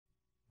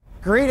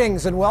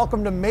Greetings and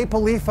welcome to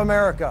Maple Leaf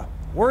America.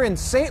 We're in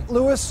St.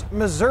 Louis,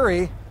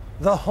 Missouri,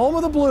 the home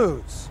of the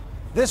Blues.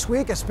 This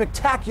week, a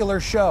spectacular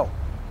show,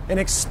 an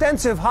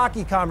extensive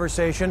hockey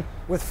conversation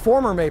with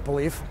former Maple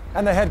Leaf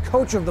and the head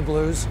coach of the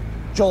Blues,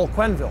 Joel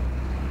Quenneville.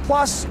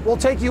 Plus, we'll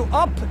take you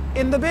up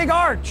in the big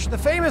arch, the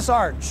famous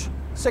arch,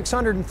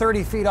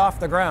 630 feet off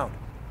the ground,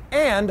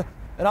 and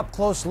an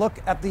up-close look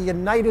at the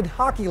United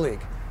Hockey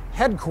League,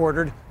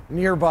 headquartered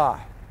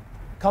nearby.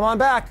 Come on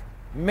back,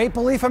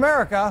 Maple Leaf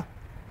America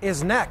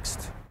is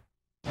next.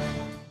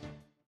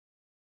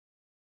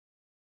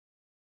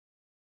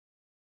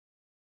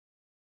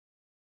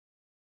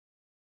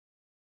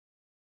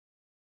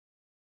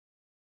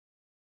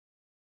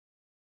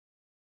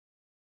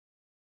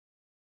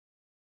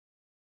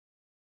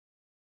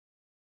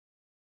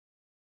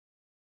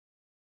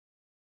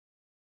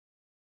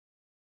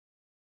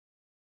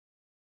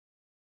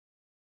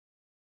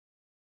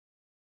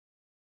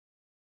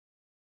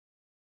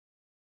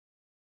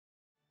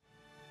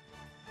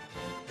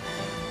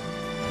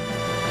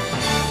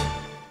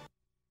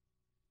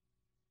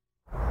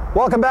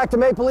 Welcome back to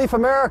Maple Leaf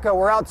America.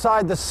 We're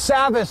outside the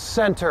Savvis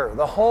Center,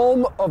 the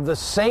home of the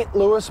St.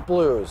 Louis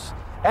Blues.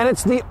 And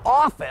it's the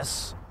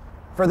office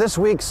for this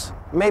week's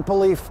Maple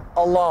Leaf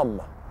alum,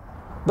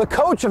 the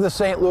coach of the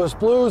St. Louis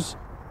Blues,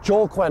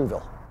 Joel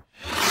Quenneville.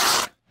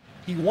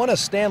 He won a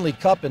Stanley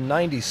Cup in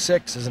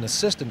 '96 as an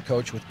assistant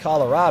coach with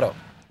Colorado.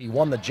 He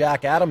won the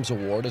Jack Adams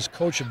Award as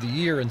Coach of the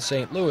Year in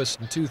St. Louis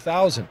in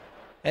 2000.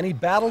 And he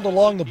battled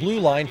along the blue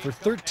line for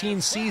 13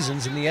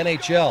 seasons in the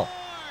NHL.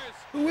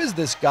 Who is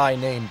this guy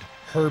named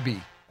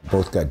Herbie?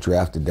 Both got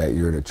drafted that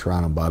year to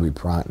Toronto, Bobby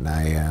Pront and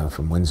I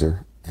from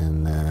Windsor.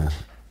 And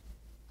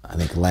I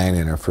think Lang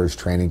in our first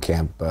training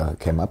camp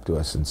came up to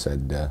us and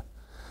said,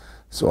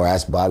 so I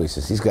asked Bobby,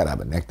 says, he's got to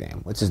have a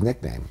nickname. What's his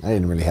nickname? I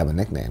didn't really have a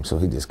nickname, so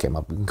he just came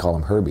up, we can call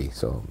him Herbie.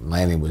 So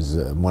Lanny was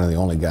one of the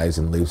only guys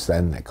in Leafs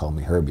then that called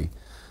me Herbie.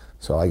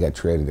 So I got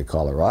traded to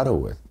Colorado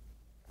with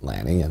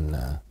Lanny, and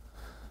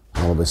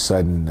all of a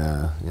sudden,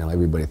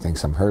 everybody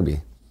thinks I'm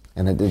Herbie.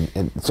 And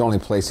it's the only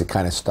place it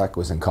kind of stuck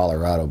was in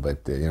Colorado, but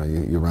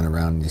you run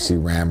around and you see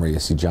Rammer, you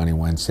see Johnny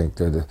Wensink,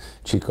 they're the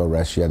Chico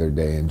Rush the other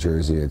day in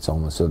Jersey. It's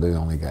almost, so they're the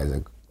only guys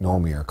that know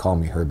me or call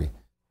me Herbie.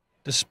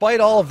 Despite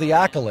all of the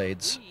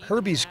accolades,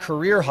 Herbie's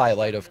career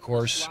highlight, of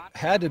course,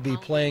 had to be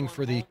playing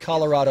for the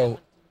Colorado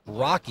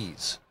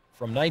Rockies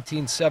from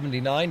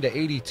 1979 to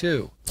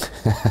 '82.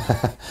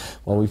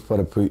 Well, we put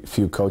a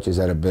few coaches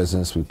out of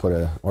business. We put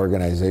an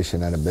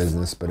organization out of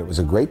business, but it was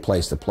a great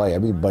place to play.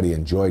 Everybody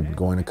enjoyed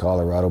going to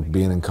Colorado,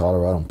 being in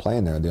Colorado and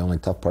playing there. The only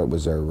tough part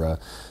was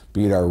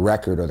be it our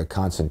record or the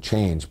constant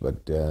change. But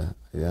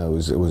I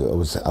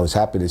was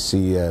happy to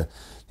see the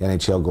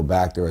NHL go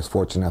back there. I was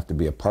fortunate enough to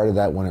be a part of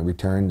that when it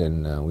returned,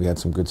 and we had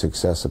some good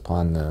success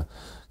upon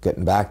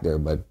getting back there.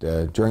 But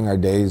during our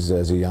days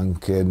as a young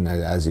kid and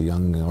as a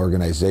young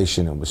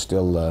organization, it was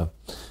still,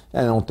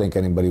 I don't think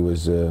anybody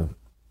was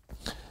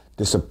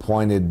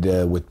disappointed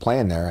with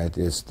playing there. I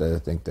just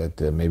think that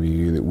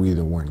maybe we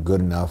either weren't good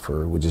enough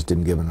or we just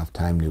didn't give enough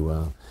time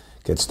to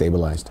get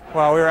stabilized.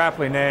 Well, we were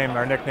aptly named.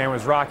 Our nickname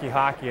was Rocky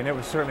Hockey, and it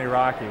was certainly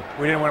rocky.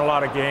 We didn't win a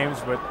lot of games,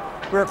 but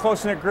we were a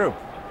close-knit group.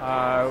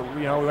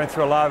 We went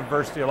through a lot of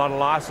adversity, a lot of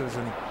losses,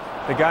 and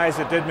the guys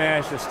that did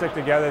manage to stick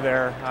together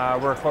there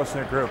were a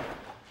close-knit group.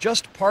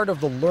 Just part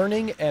of the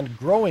learning and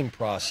growing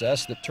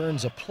process that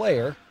turns a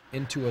player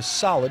into a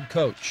solid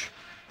coach.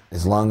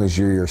 As long as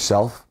you're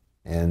yourself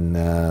and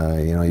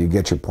you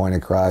get your point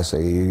across,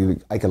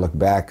 I could look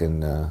back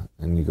and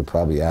you could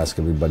probably ask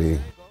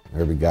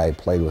every guy I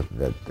played with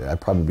that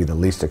I'd probably be the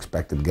least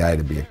expected guy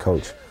to be a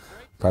coach.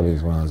 Probably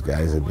was one of those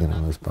guys that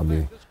was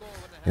probably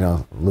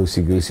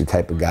loosey-goosey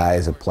type of guy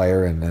as a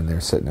player, and then they're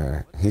sitting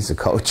there, he's a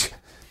coach,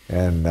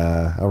 and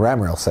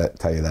Rammer will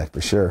tell you that for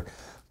sure.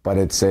 But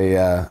it's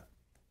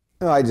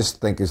I just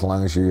think as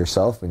long as you're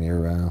yourself and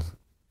you're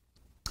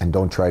and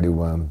don't try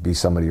to be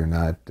somebody you're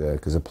not,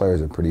 because the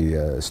players are pretty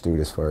astute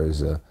as far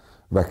as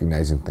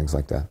recognizing things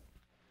like that.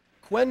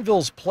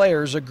 Quenneville's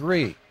players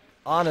agree.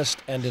 Honest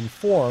and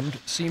informed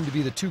seem to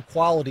be the two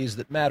qualities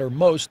that matter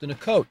most in a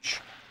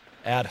coach.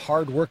 Add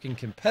hard-working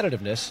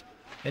competitiveness,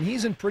 and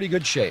he's in pretty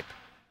good shape.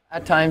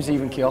 At times,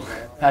 even keel.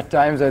 At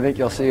times, I think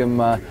you'll see him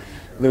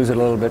lose it a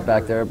little bit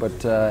back there,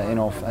 but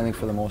I think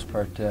for the most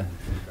part,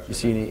 you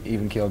see an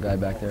even keel guy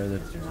back there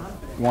that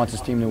wants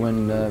his team to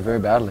win very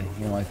badly.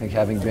 I think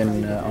having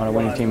been on a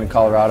winning team in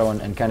Colorado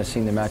and kind of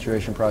seen the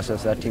maturation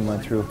process that team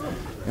went through,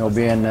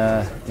 being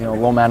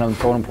low man on the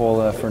totem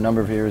pole for a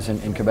number of years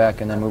in Quebec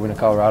and then moving to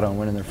Colorado and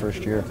winning their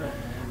first year,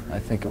 I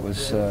think it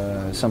was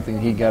something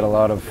he got a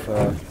lot of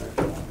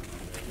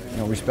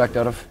respect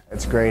out of.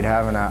 It's great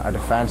having a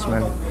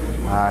defenseman.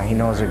 He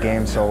knows the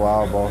game so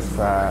well, both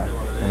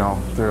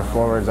through the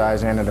forward's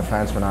eyes and the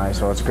defenseman eyes.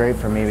 So it's great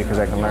for me because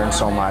I can learn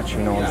so much. He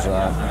knows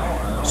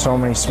so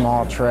many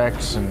small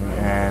tricks,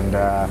 and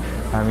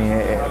I mean,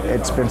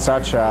 it's been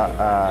such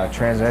a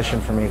transition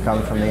for me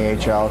coming from the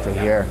AHL to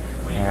here,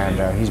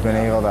 and he's been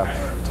able to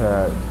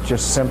to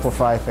just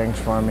simplify things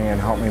for me and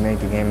help me make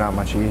the game that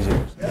much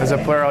easier. As a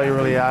player, all you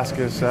really ask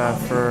is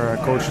for a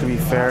coach to be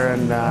fair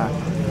and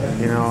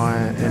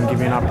and give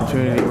you an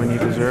opportunity when you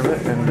deserve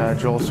it. And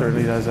Joel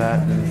certainly does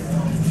that. And,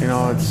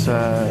 it's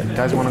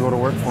guys want to go to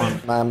work for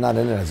him. I'm not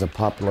in it as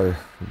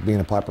being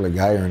a popular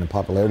guy or in a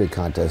popularity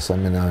contest.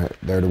 I'm in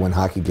there to win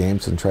hockey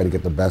games and try to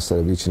get the best out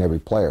of each and every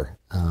player.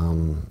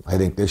 I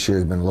think this year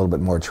has been a little bit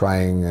more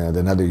trying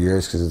than other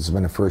years because it's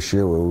been a first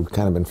year where we've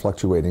kind of been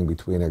fluctuating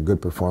between a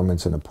good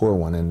performance and a poor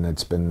one, and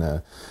it's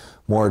been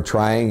more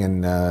trying.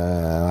 And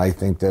I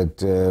think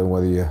that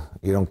whether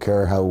you don't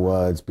care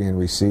how it's being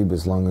received,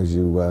 as long as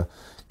you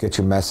get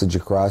your message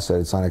across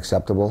that it's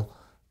unacceptable.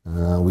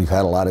 We've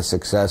had a lot of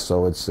success,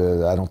 so it's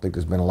I don't think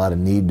there's been a lot of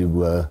need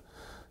to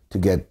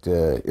get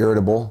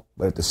irritable,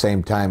 but at the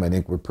same time I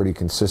think we're pretty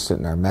consistent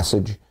in our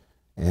message,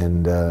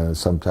 and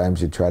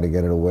sometimes you try to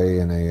get it away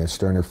in a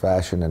sterner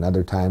fashion than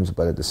other times,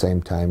 but at the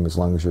same time, as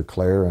long as you're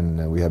clear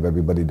and we have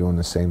everybody doing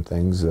the same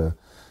things,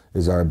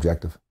 is our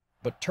objective.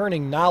 But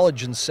turning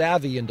knowledge and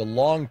savvy into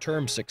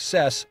long-term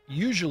success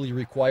usually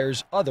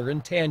requires other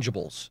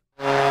intangibles.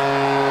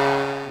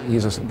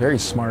 He's a very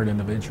smart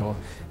individual,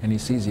 and he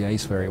sees the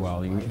ice very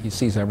well. He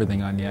sees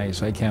everything on the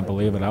ice. I can't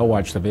believe it. I'll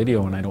watch the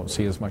video, and I don't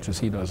see as much as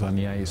he does on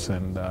the ice.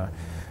 And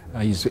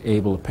he's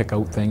able to pick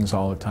out things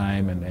all the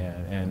time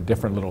and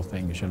different little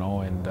things,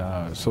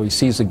 And so he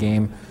sees the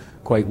game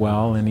quite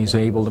well, and he's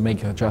able to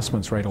make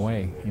adjustments right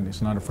away.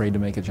 He's not afraid to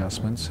make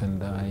adjustments,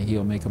 and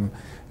he'll make them,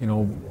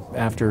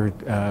 after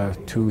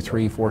 2,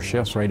 3, 4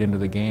 shifts right into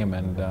the game,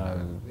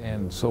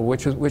 and so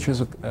which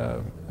is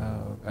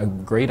a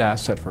great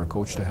asset for a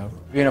coach to have.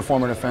 Being a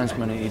former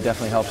defenseman, he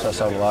definitely helps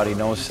us out a lot. He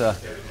knows,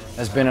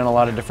 has been in a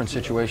lot of different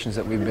situations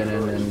that we've been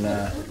in,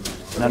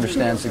 and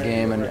understands the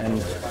game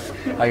and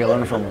how you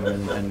learn from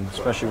him, and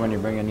especially when you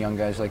bring in young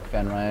guys like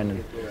Van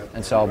Ryan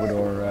and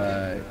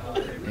Salvador.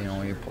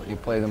 You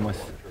play them with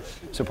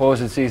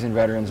supposed seasoned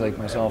veterans like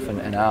myself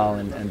and Al,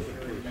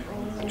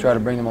 and try to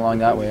bring them along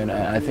that way. And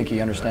I think he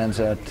understands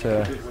that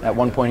at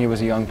one point he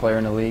was a young player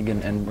in the league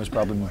and was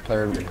probably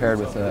paired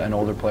with an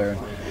older player.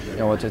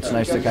 It's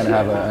nice to kind of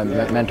have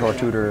a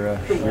mentor-tutor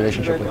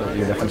relationship with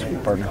your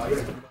defensive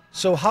partner.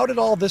 So how did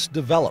all this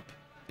develop?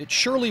 It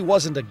surely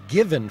wasn't a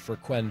given for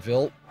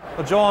Quenneville.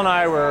 Well, Joel and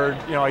I were,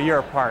 a year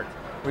apart.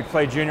 We'd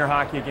played junior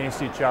hockey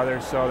against each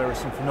other, so there was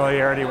some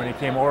familiarity when he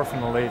came over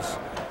from the Leafs.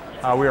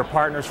 We were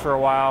partners for a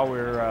while. We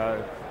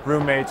were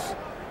roommates.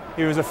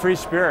 He was a free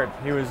spirit.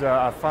 He was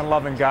a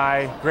fun-loving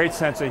guy, great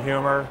sense of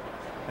humor,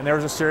 and there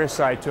was a serious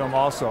side to him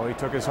also. He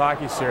took his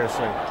hockey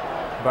seriously.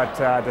 But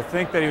to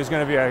think that he was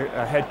going to be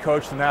a head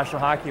coach in the National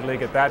Hockey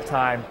League at that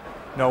time,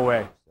 no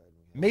way.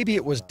 Maybe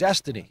it was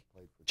destiny.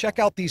 Check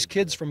out these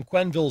kids from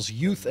Quenneville's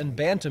youth and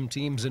bantam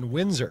teams in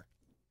Windsor.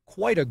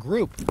 Quite a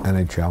group.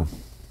 NHL.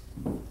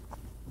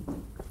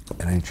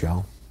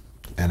 NHL.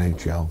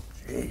 NHL.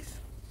 Jeez.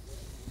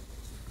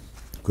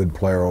 Good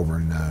player over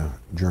in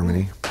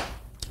Germany.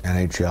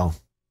 NHL.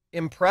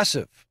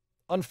 Impressive.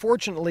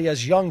 Unfortunately,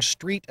 as young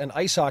street and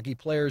ice hockey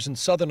players in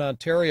Southern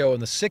Ontario in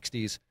the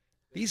 60s,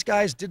 these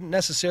guys didn't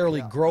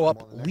necessarily grow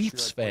up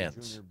Leafs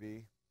fans.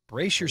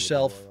 Brace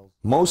yourself.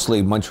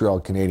 Mostly Montreal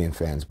Canadian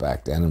fans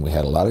back then, and we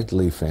had a lot of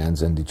Leaf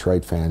fans, and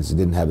Detroit fans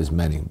didn't have as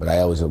many. But I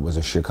always was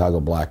a Chicago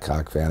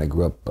Blackhawk fan. I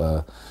grew up,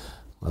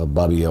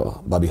 Bobby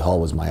Hull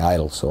was my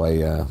idol, so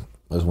I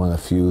was one of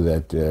the few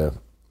that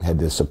had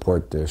to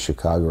support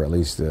Chicago, or at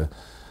least.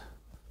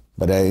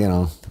 But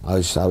I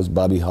was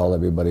Bobby Hull.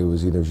 Everybody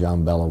was either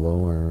Jean Beliveau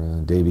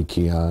or Davey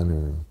Keon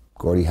or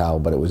Gordie Howe.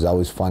 But it was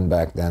always fun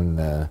back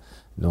then,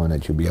 knowing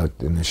that you'd be out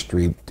in the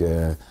street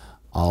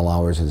all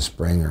hours of the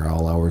spring or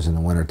all hours in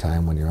the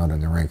wintertime when you're out in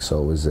the rink.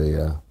 So it was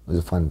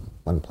a fun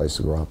place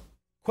to grow up.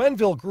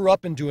 Quenneville grew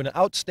up into an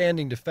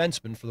outstanding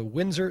defenseman for the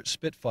Windsor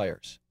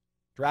Spitfires.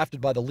 Drafted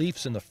by the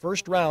Leafs in the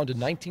first round in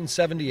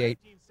 1978,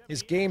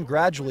 his game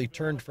gradually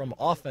turned from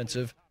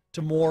offensive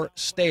to more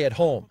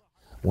stay-at-home.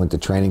 Went to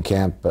training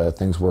camp.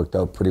 Things worked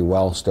out pretty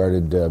well.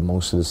 Started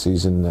most of the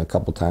season a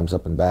couple times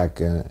up and back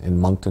in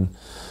Moncton,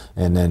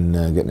 and then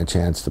getting a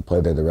chance to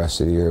play there the rest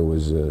of the year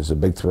was a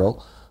big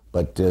thrill.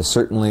 But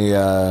certainly,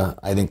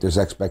 I think there's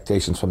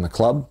expectations from the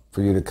club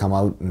for you to come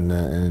out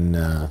and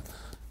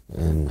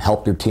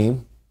help your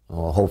team,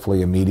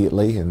 hopefully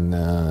immediately.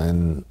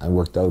 And I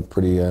worked out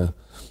pretty. I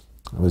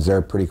was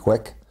there pretty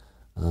quick.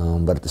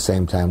 But at the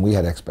same time,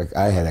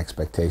 I had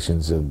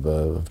expectations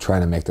of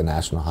trying to make the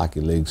National Hockey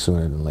League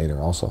sooner than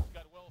later also.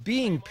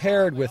 Being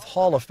paired with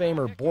Hall of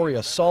Famer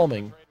Borja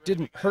Salming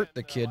didn't hurt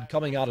the kid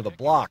coming out of the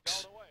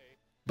blocks.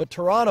 But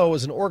Toronto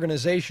is an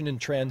organization in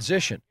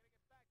transition.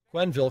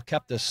 Quenneville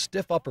kept a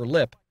stiff upper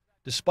lip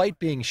despite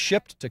being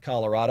shipped to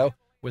Colorado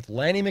with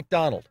Lanny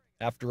McDonald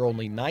after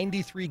only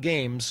 93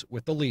 games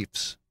with the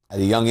Leafs. At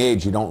a young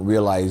age, you don't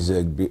realize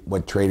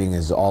what trading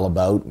is all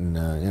about, and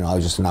it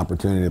was just an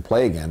opportunity to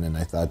play again. And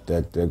I thought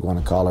that going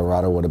to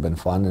Colorado would have been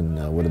fun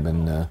and would have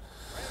been the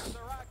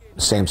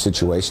same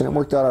situation. It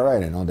worked out all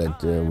right. I know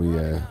that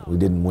we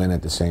didn't win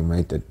at the same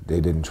rate that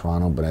they did in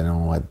Toronto, but I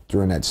know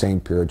during that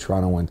same period,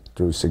 Toronto went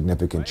through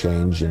significant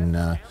change, and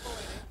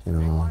you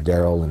know,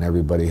 Daryl and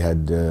everybody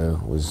had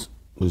was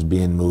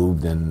being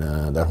moved, and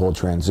that whole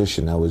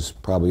transition, that was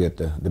probably at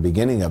the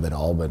beginning of it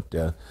all. But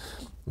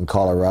in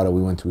Colorado,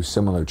 we went through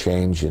similar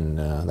change, and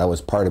that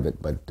was part of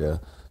it.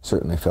 But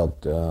certainly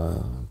felt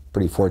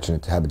pretty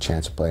fortunate to have a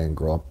chance to play and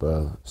grow up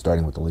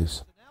starting with the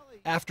Leafs.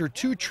 After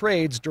 2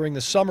 trades during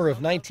the summer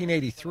of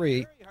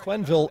 1983,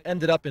 Quenneville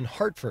ended up in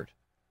Hartford.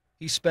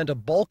 He spent a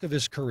bulk of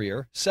his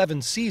career,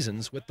 7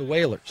 seasons, with the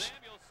Whalers.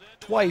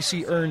 Twice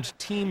he earned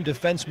Team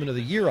Defenseman of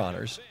the Year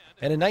honors,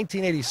 and in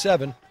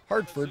 1987,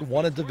 Hartford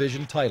won a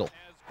division title.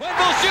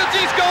 Quenneville shoots,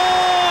 he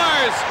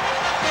scores!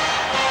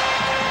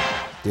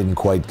 Didn't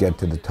quite get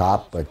to the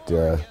top, but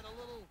you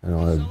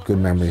know, good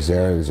memories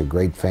there. It was a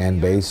great fan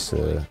base.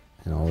 You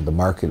know, the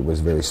market was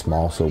very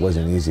small, so it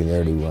wasn't easy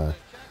there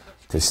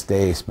to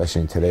stay, especially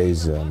in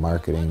today's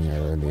marketing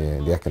or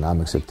the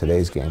economics of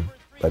today's game.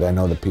 But I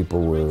know the people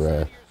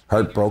were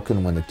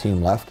heartbroken when the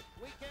team left.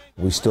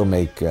 We still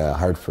make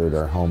Hartford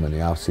our home in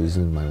the off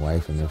season. My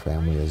wife and their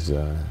family is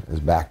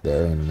back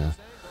there, and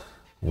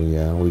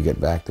we get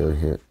back there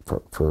here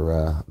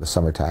for the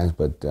summer times.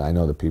 But I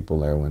know the people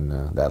there when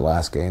that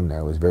last game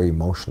there was very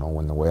emotional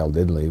when the Whale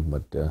did leave.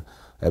 But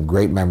I have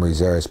great memories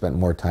there. I spent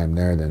more time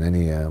there than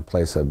any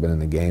place I've been in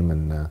the game,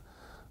 and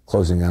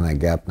closing on that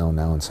gap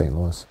now in St.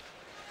 Louis.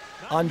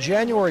 On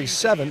January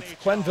 7th,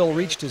 Quenneville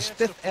reached his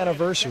 5th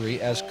anniversary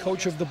as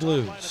coach of the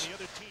Blues.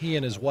 He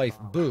and his wife,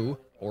 Boo,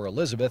 or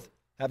Elizabeth,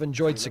 have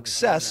enjoyed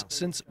success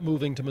since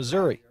moving to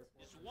Missouri.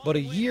 But a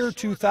year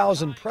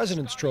 2000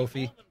 President's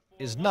Trophy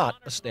is not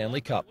a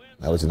Stanley Cup.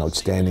 That was an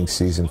outstanding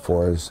season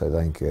for us. I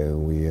think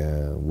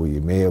we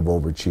may have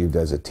overachieved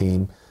as a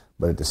team,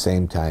 but at the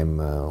same time,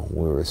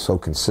 we were so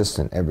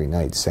consistent every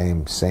night,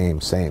 same,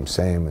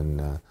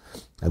 and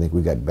I think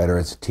we got better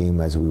as a team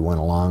as we went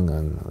along,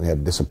 and we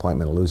had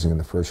disappointment of losing in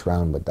the first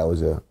round. But that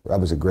was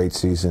a great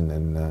season,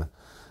 and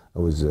it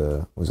was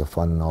a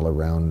fun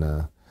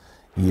all-around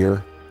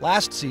year.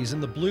 Last season,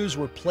 the Blues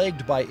were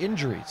plagued by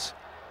injuries.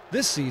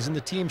 This season,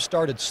 the team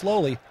started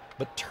slowly,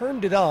 but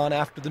turned it on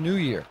after the new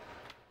year.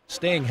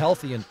 Staying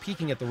healthy and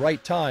peaking at the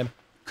right time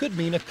could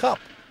mean a cup.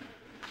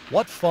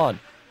 What fun!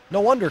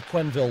 No wonder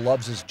Quenneville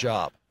loves his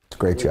job. It's a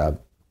great job.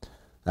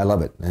 I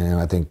love it, and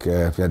I think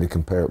if you had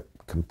to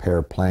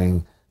compare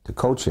playing to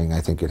coaching,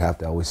 I think you'd have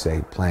to always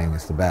say playing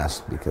is the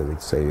best, because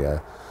it's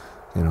a,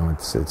 you know,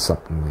 it's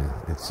something.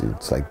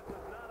 It's like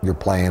you're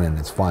playing and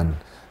it's fun.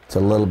 It's a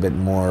little bit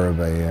more of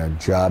a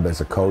job as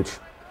a coach,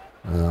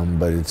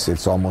 but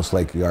it's almost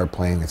like you are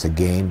playing. It's a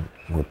game.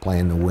 We're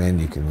playing to win.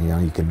 You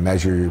can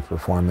measure your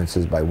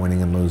performances by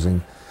winning and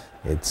losing.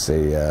 It's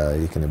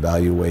you can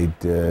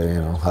evaluate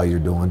how you're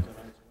doing.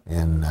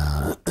 And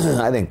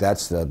I think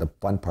that's the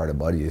fun part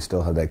about it. You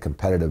still have that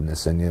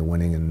competitiveness in you,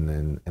 winning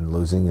and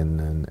losing,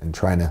 and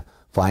trying to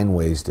find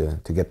ways to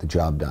get the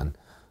job done.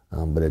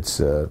 But it's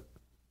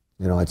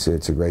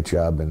it's a great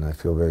job, and I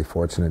feel very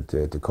fortunate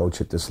to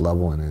coach at this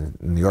level, and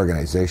the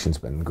organization's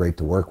been great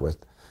to work with.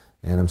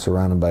 And I'm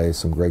surrounded by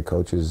some great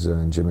coaches,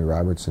 Jimmy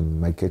Roberts and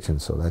Mike Kitchen,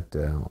 so that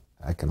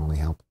I can only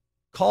help.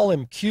 Call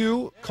him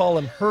Q, call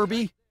him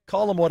Herbie,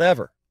 call him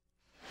whatever.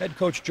 Head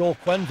coach Joel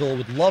Quenneville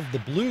would love the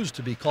Blues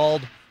to be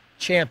called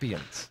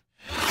champions.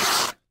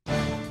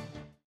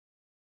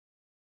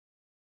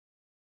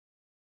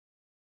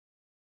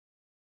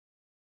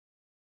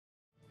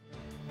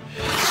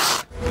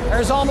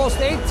 There's almost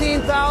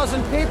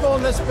 18,000 people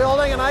in this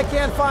building, and I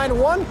can't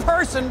find one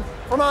person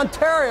from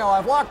Ontario.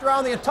 I've walked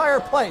around the entire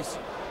place.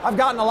 I've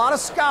gotten a lot of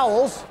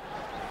scowls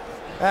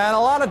and a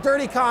lot of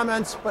dirty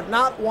comments, but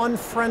not one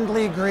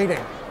friendly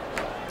greeting.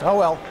 Oh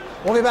well,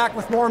 we'll be back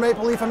with more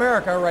Maple Leaf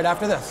America right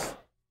after this.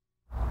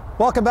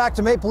 Welcome back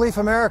to Maple Leaf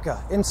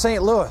America in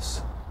St.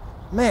 Louis.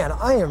 Man,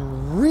 I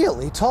am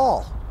really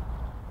tall.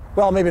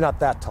 Well, maybe not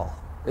that tall,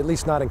 at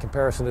least not in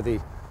comparison to the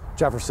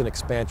Jefferson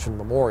Expansion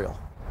Memorial.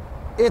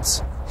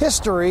 It's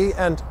history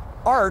and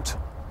art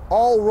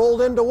all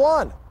rolled into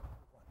one.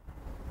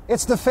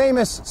 It's the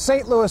famous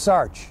St. Louis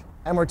Arch,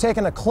 and we're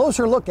taking a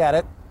closer look at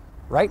it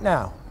right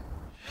now.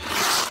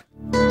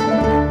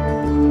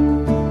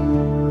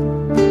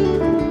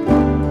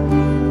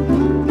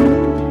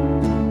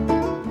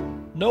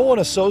 No one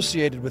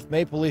associated with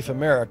Maple Leaf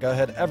America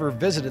had ever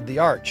visited the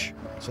Arch,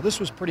 so this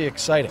was pretty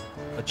exciting.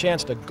 A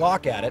chance to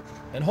gawk at it,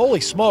 and holy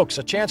smokes,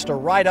 a chance to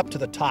ride up to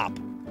the top.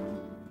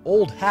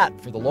 Old hat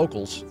for the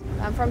locals.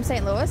 I'm from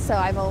St. Louis, so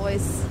I've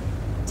always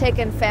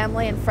taken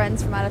family and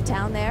friends from out of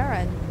town there,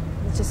 and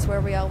it's just where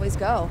we always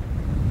go.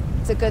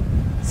 It's a good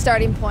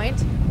starting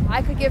point.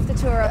 I could give the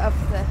tour of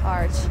the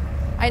Arch.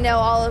 I know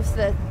all of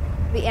the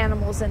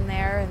animals in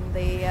there, and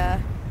the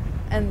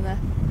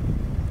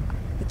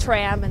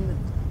tram, and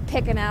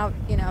picking out,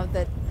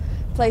 the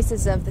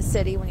places of the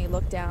city when you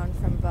look down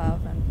from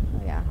above. And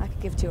yeah, I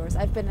could give tours.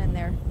 I've been in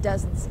there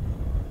dozens,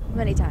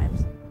 many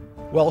times.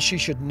 Well, she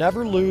should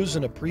never lose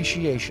an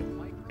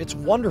appreciation. It's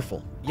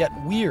wonderful, yet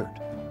weird.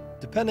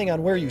 Depending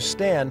on where you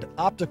stand,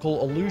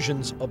 optical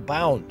illusions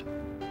abound.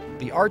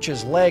 The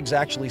Arch's legs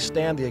actually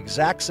stand the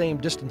exact same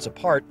distance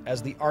apart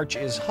as the Arch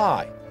is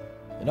high.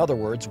 In other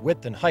words,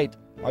 width and height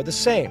are the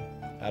same,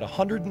 at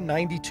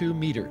 192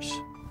 meters.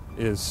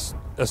 Is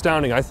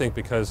astounding, I think,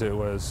 because it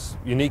was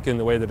unique in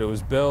the way that it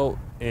was built,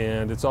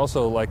 and it's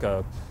also like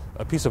a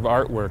piece of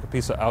artwork, a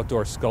piece of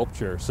outdoor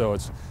sculpture. So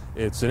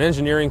it's an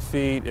engineering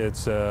feat,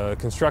 it's a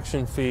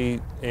construction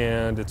feat,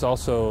 and it's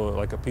also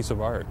like a piece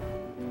of art.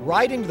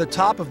 Riding to the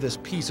top of this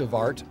piece of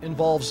art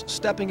involves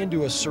stepping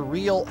into a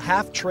surreal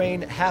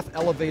half-train,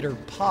 half-elevator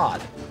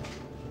pod.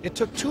 It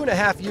took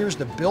 2.5 years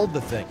to build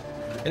the thing,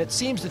 and it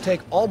seems to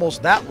take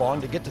almost that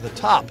long to get to the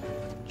top,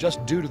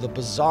 just due to the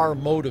bizarre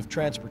mode of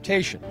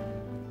transportation.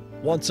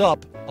 Once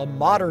up, a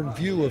modern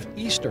view of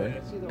Eastern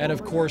and,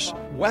 of course,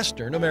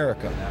 Western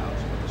America.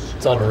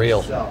 It's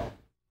unreal.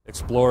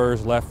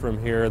 Explorers left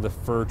from here. The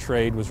fur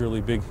trade was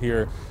really big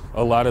here.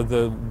 A lot of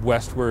the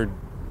westward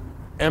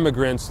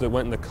immigrants that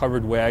went in the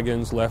covered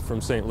wagons left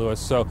from St. Louis.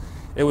 So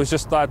it was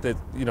just thought that,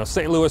 you know,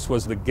 St. Louis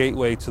was the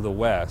gateway to the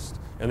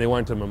West, and they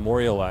wanted to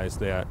memorialize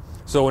that.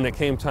 So when it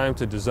came time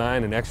to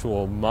design an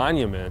actual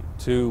monument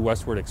to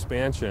westward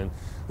expansion,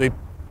 they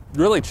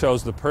really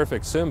chose the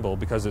perfect symbol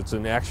because it's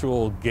an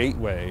actual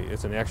gateway,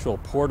 it's an actual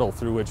portal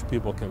through which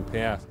people can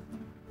pass.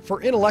 For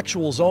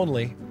intellectuals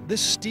only, this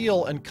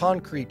steel and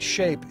concrete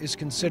shape is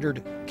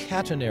considered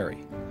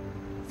catenary.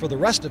 For the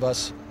rest of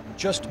us,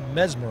 just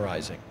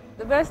mesmerizing.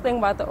 The best thing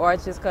about the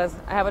arch is because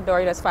I have a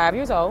daughter that's 5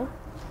 years old,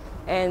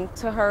 and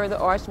to her the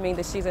arch means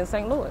that she's in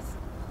St. Louis.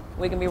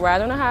 We can be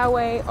riding on the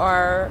highway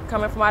or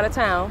coming from out of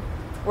town,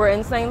 we're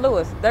in St.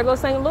 Louis. There goes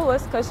St.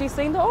 Louis because she's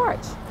seen the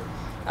arch.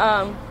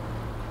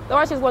 The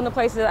arch is one of the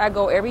places that I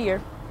go every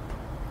year.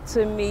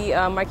 To me,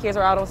 my kids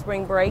are out on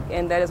spring break,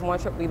 and that is one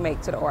trip we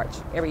make to the arch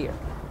every year.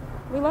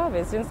 We love it.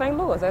 It's in St.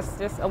 Louis. That's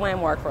just a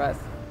landmark for us.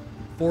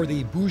 For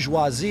the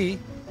bourgeoisie,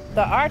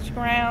 the arch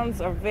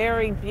grounds are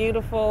very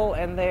beautiful,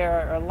 and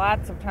there are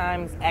lots of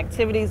times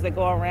activities that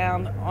go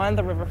around on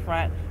the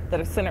riverfront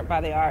that are centered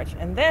by the arch.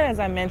 And then, as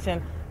I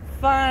mentioned,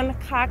 fun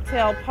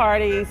cocktail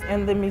parties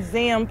in the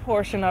museum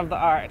portion of the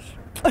arch.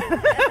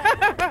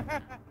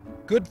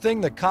 Good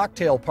thing the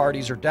cocktail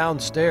parties are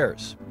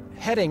downstairs.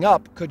 Heading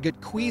up could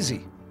get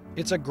queasy.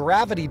 It's a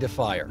gravity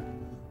defier,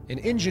 an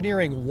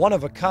engineering one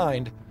of a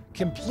kind,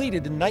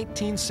 completed in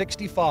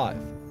 1965.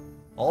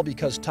 All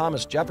because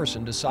Thomas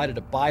Jefferson decided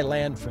to buy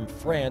land from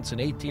France in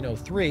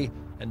 1803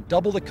 and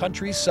double the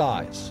country's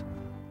size.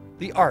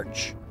 The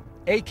Arch,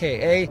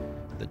 aka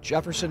the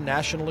Jefferson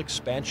National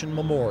Expansion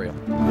Memorial.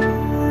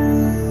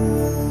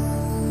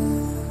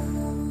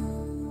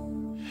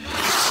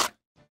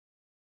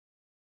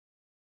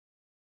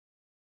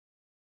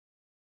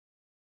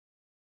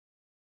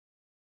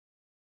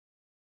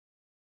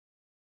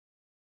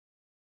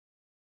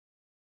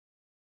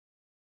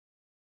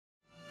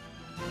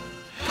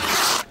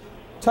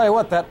 Tell you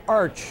what, that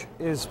arch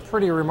is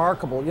pretty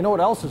remarkable. You know what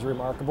else is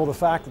remarkable? The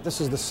fact that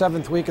this is the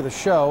 7th week of the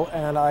show,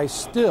 and I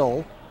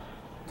still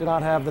do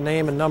not have the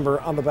name and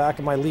number on the back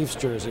of my Leafs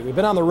jersey. We've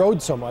been on the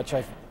road so much,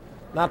 I've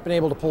not been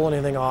able to pull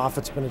anything off.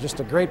 It's been just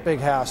a great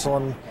big hassle,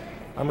 and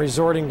I'm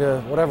resorting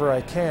to whatever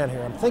I can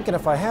here. I'm thinking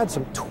if I had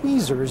some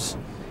tweezers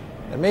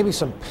and maybe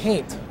some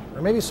paint,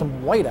 or maybe some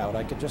whiteout,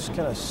 I could just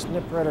kind of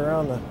snip right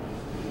around the,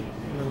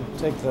 and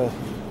take the...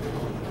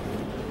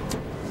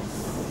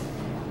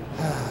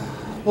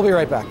 We'll be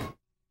right back.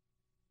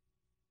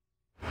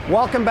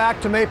 Welcome back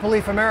to Maple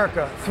Leaf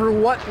America.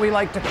 Through what we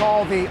like to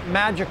call the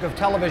magic of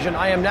television,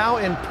 I am now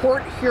in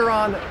Port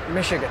Huron,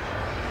 Michigan.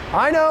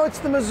 I know it's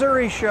the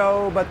Missouri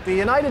show, but the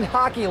United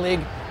Hockey League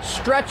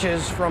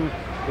stretches from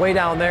way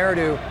down there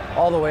to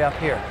all the way up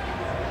here.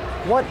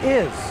 What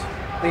is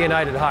the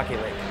United Hockey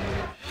League?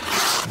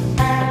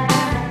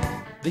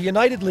 The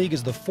United League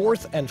is the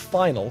fourth and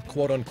final,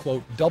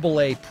 quote-unquote,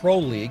 AA pro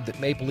league that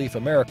Maple Leaf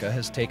America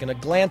has taken a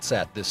glance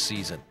at this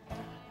season.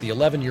 The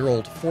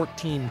 11-year-old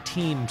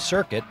 14-team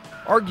circuit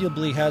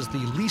arguably has the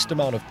least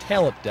amount of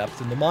talent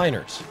depth in the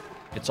minors.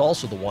 It's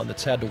also the one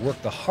that's had to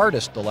work the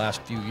hardest the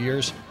last few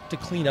years to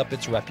clean up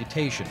its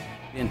reputation.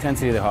 The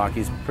intensity of the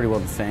hockey is pretty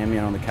well the same.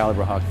 You know, the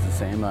caliber of hockey is the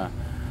same.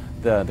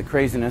 The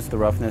craziness, the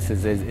roughness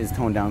is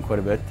toned down quite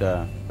a bit.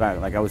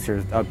 Like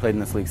I played in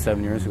this league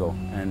 7 years ago,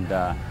 and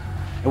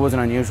it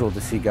wasn't unusual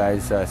to see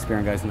guys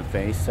spearing guys in the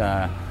face,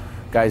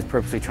 guys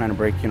purposely trying to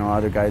break, you know,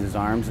 other guys'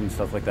 arms and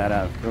stuff like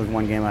that. There was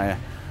one game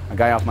a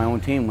guy off my own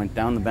team went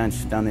down the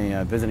bench, down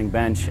the visiting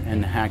bench,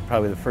 and hacked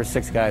probably the first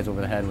 6 guys over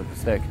the head with the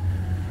stick.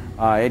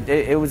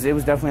 It was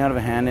definitely out of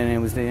hand, and it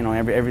was, you know,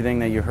 everything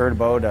that you heard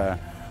about,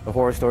 the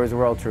horror stories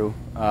were all true.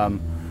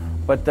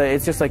 But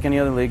it's just like any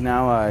other league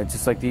now. It's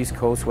just like the East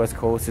Coast, West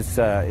Coast. It's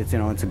you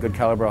know, it's a good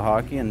caliber of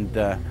hockey, and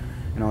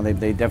you know,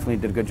 they definitely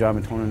did a good job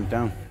in toning it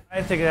down.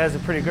 I think it has a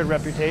pretty good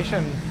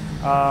reputation.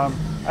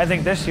 I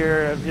think this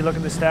year, if you look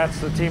at the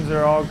stats, the teams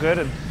are all good,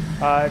 and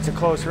it's a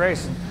close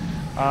race.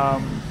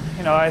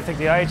 You know, I think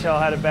the IHL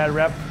had a bad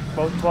rep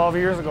about 12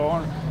 years ago,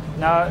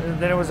 and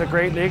then it was a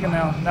great league, and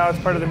now it's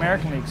part of the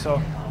American League.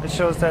 So it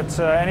shows that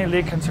any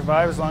league can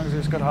survive as long as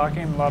there's good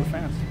hockey and a lot of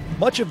fans.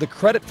 Much of the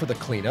credit for the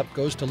cleanup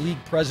goes to league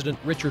president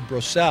Richard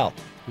Brosal,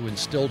 who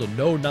instilled a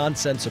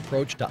no-nonsense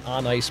approach to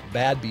on-ice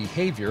bad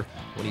behavior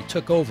when he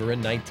took over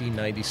in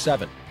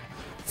 1997.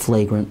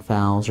 flagrant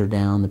fouls are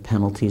down, the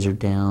penalties are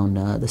down,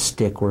 the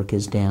stick work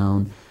is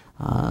down.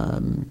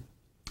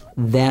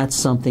 That's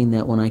something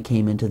that when I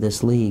came into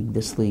this league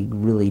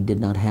really did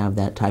not have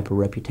that type of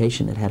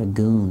reputation. It had a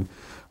goon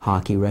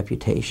hockey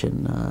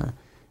reputation.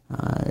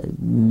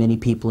 Many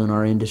people in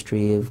our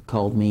industry have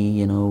called me,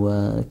 you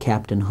know,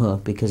 Captain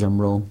Hook, because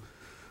I'm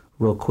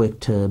real quick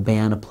to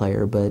ban a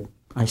player, but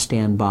I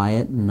stand by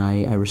it, and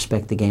I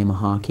respect the game of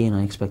hockey, and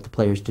I expect the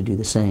players to do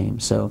the same.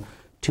 So,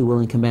 two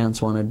willing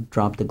combatants want to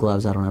drop the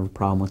gloves, I don't have a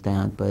problem with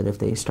that, but if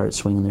they start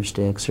swinging their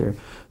sticks or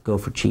go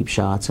for cheap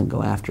shots and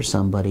go after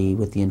somebody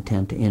with the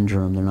intent to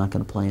injure them, they're not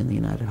going to play in the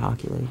United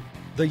Hockey League.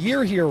 The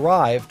year he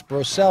arrived,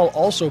 Brosel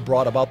also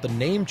brought about the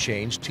name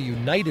change to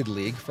United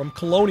League from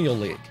Colonial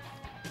League.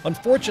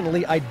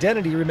 Unfortunately,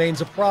 identity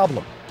remains a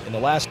problem. In the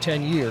last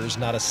 10 years,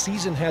 not a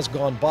season has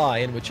gone by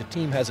in which a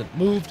team hasn't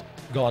moved,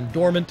 gone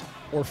dormant,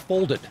 or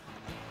folded.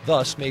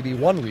 Thus, maybe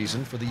one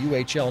reason for the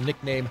UHL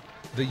nickname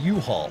the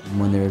U-Haul.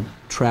 When they're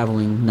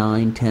traveling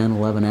 9, 10,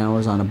 11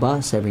 hours on a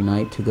bus every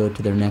night to go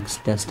to their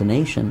next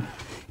destination,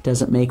 it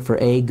doesn't make for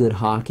A, good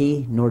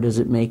hockey, nor does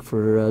it make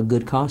for a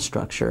good cost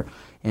structure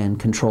and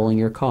controlling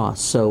your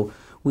costs. So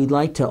we'd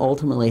like to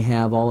ultimately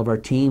have all of our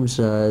teams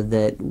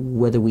that,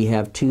 whether we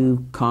have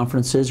 2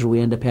 conferences or we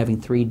end up having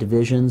 3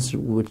 divisions,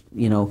 which,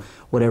 you know,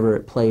 whatever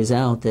it plays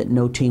out, that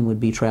no team would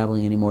be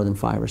traveling any more than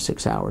 5 or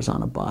 6 hours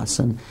on a bus,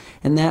 and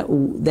that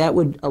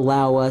would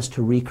allow us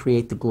to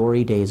recreate the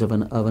glory days of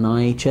an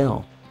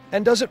IHL.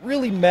 And does it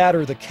really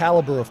matter the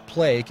caliber of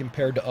play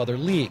compared to other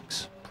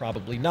leagues?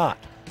 Probably not,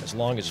 as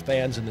long as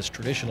fans in this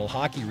traditional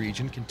hockey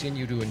region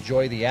continue to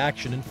enjoy the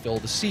action and fill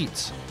the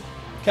seats.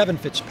 Kevin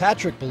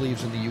Fitzpatrick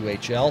believes in the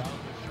UHL.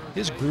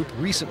 His group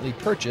recently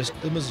purchased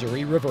the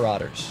Missouri River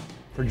Otters.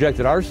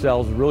 Projected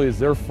ourselves really as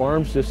their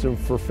farm system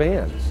for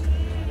fans.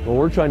 What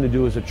we're trying to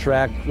do is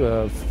attract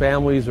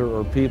families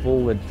or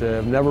people that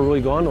have never really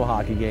gone to a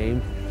hockey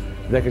game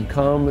that could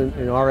come,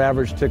 and our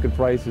average ticket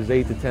price is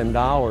 $8 to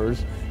 $10.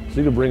 So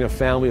you can bring a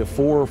family of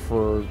 4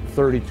 for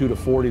 $32 to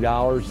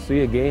 $40, see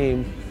a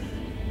game,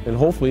 and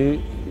hopefully,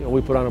 you know, we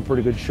put on a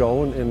pretty good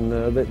show, and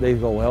they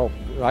go, well,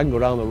 I can go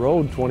down the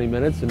road 20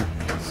 minutes and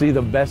see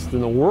the best in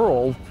the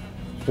world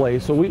play.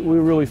 So we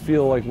really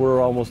feel like we're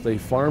almost a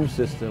farm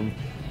system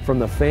from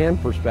the fan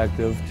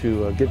perspective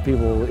to get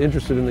people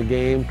interested in the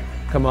game,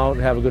 come out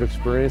and have a good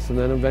experience, and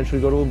then eventually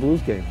go to a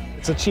Blues game.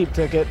 It's a cheap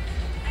ticket.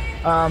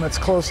 It's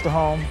close to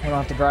home. We don't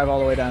have to drive all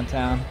the way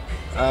downtown.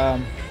 I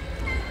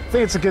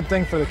think it's a good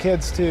thing for the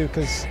kids too,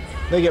 because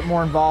they get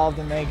more involved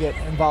and they get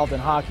involved in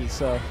hockey.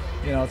 So,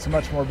 you know, it's a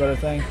much more better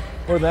thing.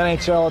 For the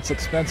NHL, it's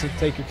expensive to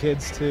take your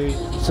kids to.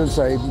 Since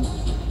I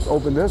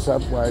opened this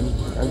up,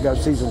 I've got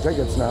season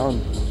tickets now,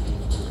 and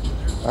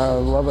I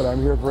love it.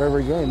 I'm here for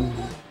every game.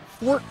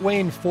 Fort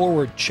Wayne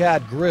forward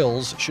Chad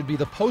Grills should be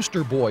the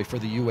poster boy for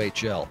the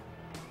UHL.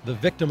 The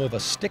victim of a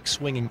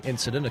stick-swinging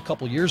incident a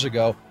couple years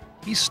ago,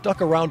 he's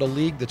stuck around a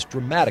league that's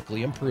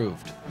dramatically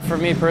improved. For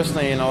me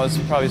personally, you know, it's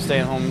probably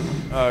staying home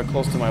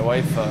close to my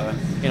wife.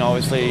 You know,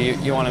 obviously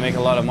you want to make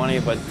a lot of money,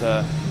 but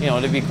you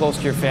know, to be close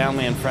to your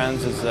family and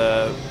friends is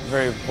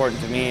very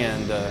important to me.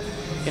 And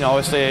you know,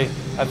 obviously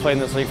I've played in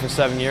this league for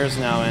 7 years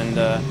now,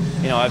 and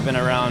you know, I've been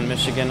around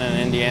Michigan and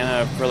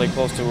Indiana, really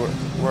close to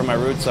where my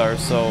roots are,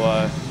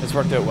 so it's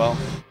worked out well.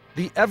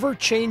 The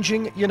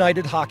ever-changing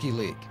United Hockey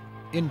League,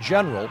 in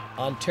general,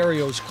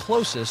 Ontario's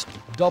closest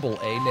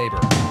AA neighbor.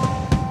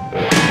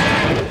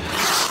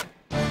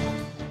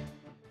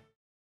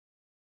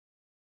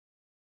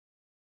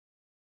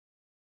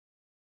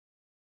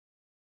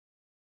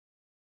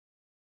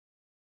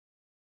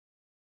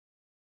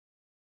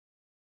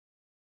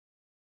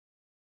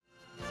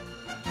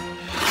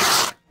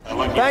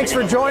 Thanks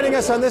for joining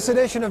us on this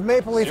edition of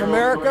Maple Leaf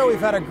America. We've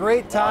had a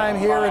great time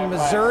here in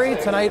Missouri,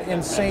 tonight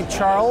in St.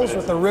 Charles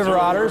with the River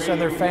Otters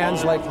and their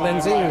fans like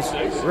Lindsay,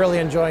 who's really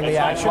enjoying the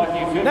action.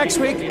 Next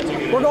week,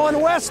 we're going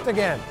west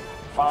again.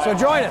 So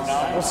join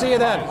us. We'll see you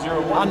then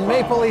on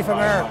Maple Leaf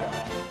America.